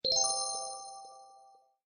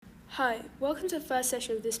Hi, welcome to the first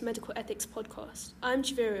session of this medical ethics podcast. I'm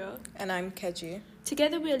Javiria. And I'm Keji.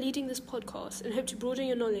 Together we are leading this podcast and hope to broaden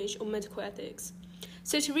your knowledge on medical ethics.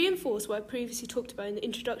 So to reinforce what I previously talked about in the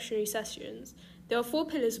introductory sessions, there are 4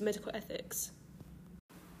 pillars of medical ethics.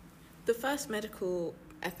 The first medical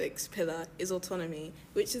ethics pillar is autonomy,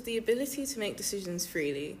 which is the ability to make decisions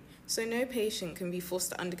freely. So no patient can be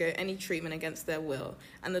forced to undergo any treatment against their will,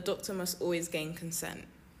 and the doctor must always gain consent.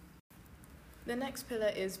 The next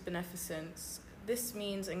pillar is beneficence. This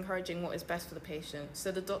means encouraging what is best for the patient,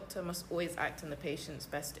 so the doctor must always act in the patient's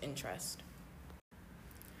best interest.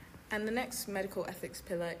 And the next medical ethics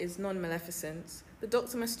pillar is non-maleficence. The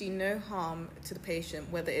doctor must do no harm to the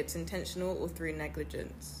patient, whether it's intentional or through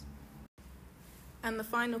negligence. And the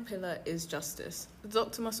final pillar is justice. The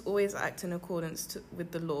doctor must always act in accordance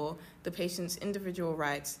with the law, the patient's individual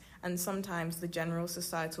rights, and sometimes the general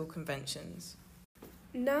societal conventions.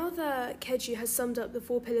 Now that Keji has summed up the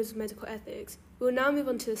 4 pillars of medical ethics, we will now move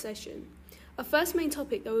on to the session. Our first main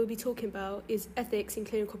topic that we will be talking about is ethics in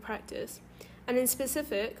clinical practice, and in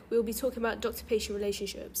specific, we will be talking about doctor-patient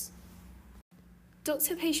relationships.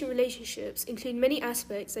 Doctor-patient relationships include many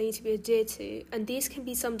aspects that need to be adhered to, and these can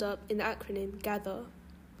be summed up in the acronym GATHER.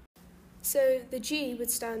 So the G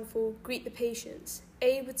would stand for greet the patients,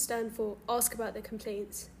 A would stand for ask about their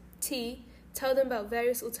complaints, T, tell them about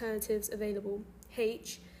various alternatives available,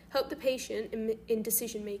 H, help the patient in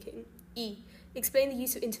decision-making, E, explain the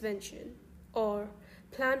use of intervention, R,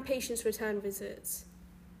 plan patients' return visits.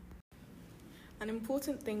 An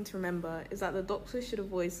important thing to remember is that the doctor should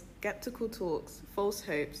avoid skeptical talks, false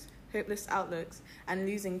hopes, hopeless outlooks, and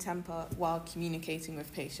losing temper while communicating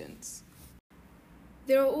with patients.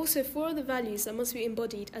 There are also 4 other values that must be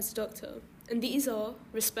embodied as a doctor, and these are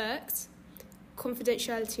respect,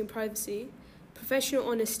 confidentiality and privacy, professional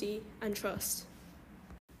honesty, and trust.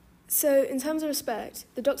 So, in terms of respect,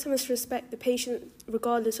 the doctor must respect the patient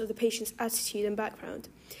regardless of the patient's attitude and background.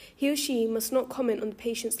 He or she must not comment on the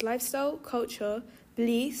patient's lifestyle, culture,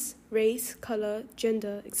 beliefs, race, colour,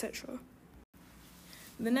 gender, etc.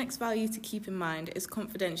 The next value to keep in mind is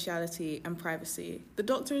confidentiality and privacy. The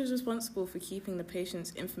doctor is responsible for keeping the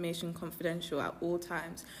patient's information confidential at all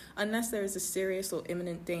times, unless there is a serious or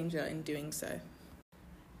imminent danger in doing so.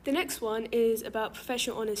 The next one is about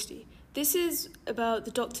professional honesty. This is about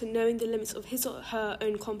the doctor knowing the limits of his or her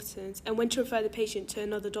own competence and when to refer the patient to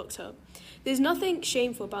another doctor. There's nothing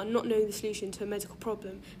shameful about not knowing the solution to a medical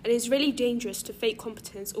problem, and it's really dangerous to fake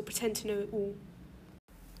competence or pretend to know it all.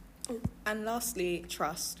 And lastly,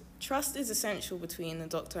 trust. Trust is essential between the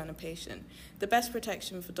doctor and a patient. The best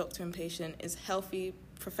protection for doctor and patient is healthy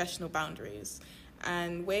professional boundaries.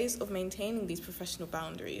 And ways of maintaining these professional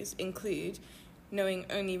boundaries include knowing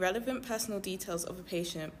only relevant personal details of a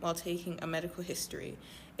patient while taking a medical history,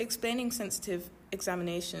 explaining sensitive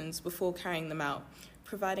examinations before carrying them out,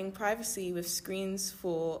 providing privacy with screens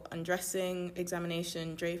for undressing,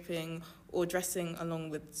 examination, draping, or dressing along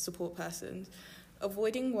with support persons,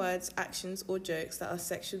 avoiding words, actions, or jokes that are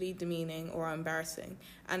sexually demeaning or embarrassing,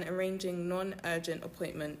 and arranging non-urgent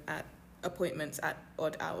appointments at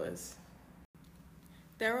odd hours.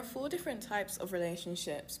 There are 4 different types of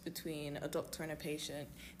relationships between a doctor and a patient.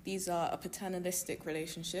 These are a paternalistic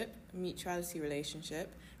relationship, a mutuality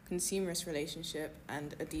relationship, consumerist relationship,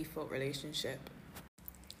 and a default relationship.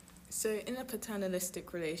 So in a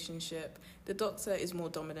paternalistic relationship, the doctor is more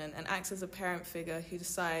dominant and acts as a parent figure who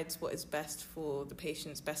decides what is best for the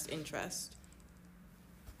patient's best interest.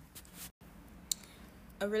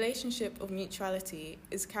 A relationship of mutuality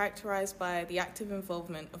is characterized by the active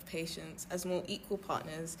involvement of patients as more equal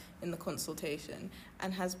partners in the consultation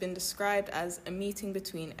and has been described as a meeting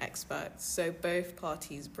between experts. So both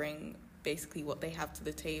parties bring basically what they have to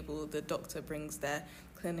the table. The doctor brings their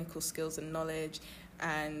clinical skills and knowledge,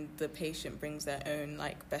 and the patient brings their own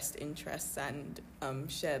best interests and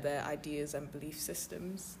share their ideas and belief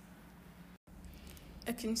systems.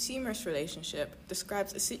 A consumerist relationship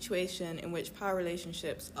describes a situation in which power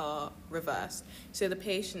relationships are reversed. So the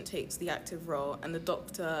patient takes the active role and the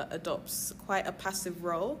doctor adopts quite a passive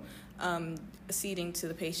role, acceding to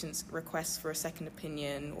the patient's requests for a second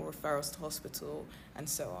opinion or referrals to hospital and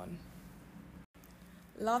so on.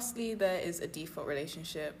 Lastly, there is a default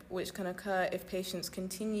relationship, which can occur if patients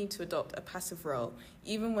continue to adopt a passive role,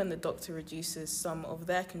 even when the doctor reduces some of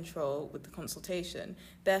their control with the consultation,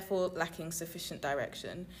 therefore lacking sufficient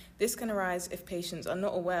direction. This can arise if patients are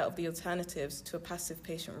not aware of the alternatives to a passive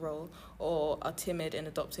patient role or are timid in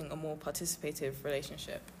adopting a more participative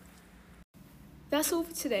relationship. That's all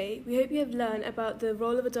for today. We hope you have learned about the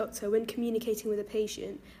role of a doctor when communicating with a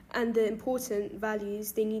patient and the important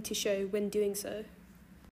values they need to show when doing so.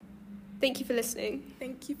 Thank you for listening.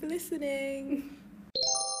 Thank you for listening.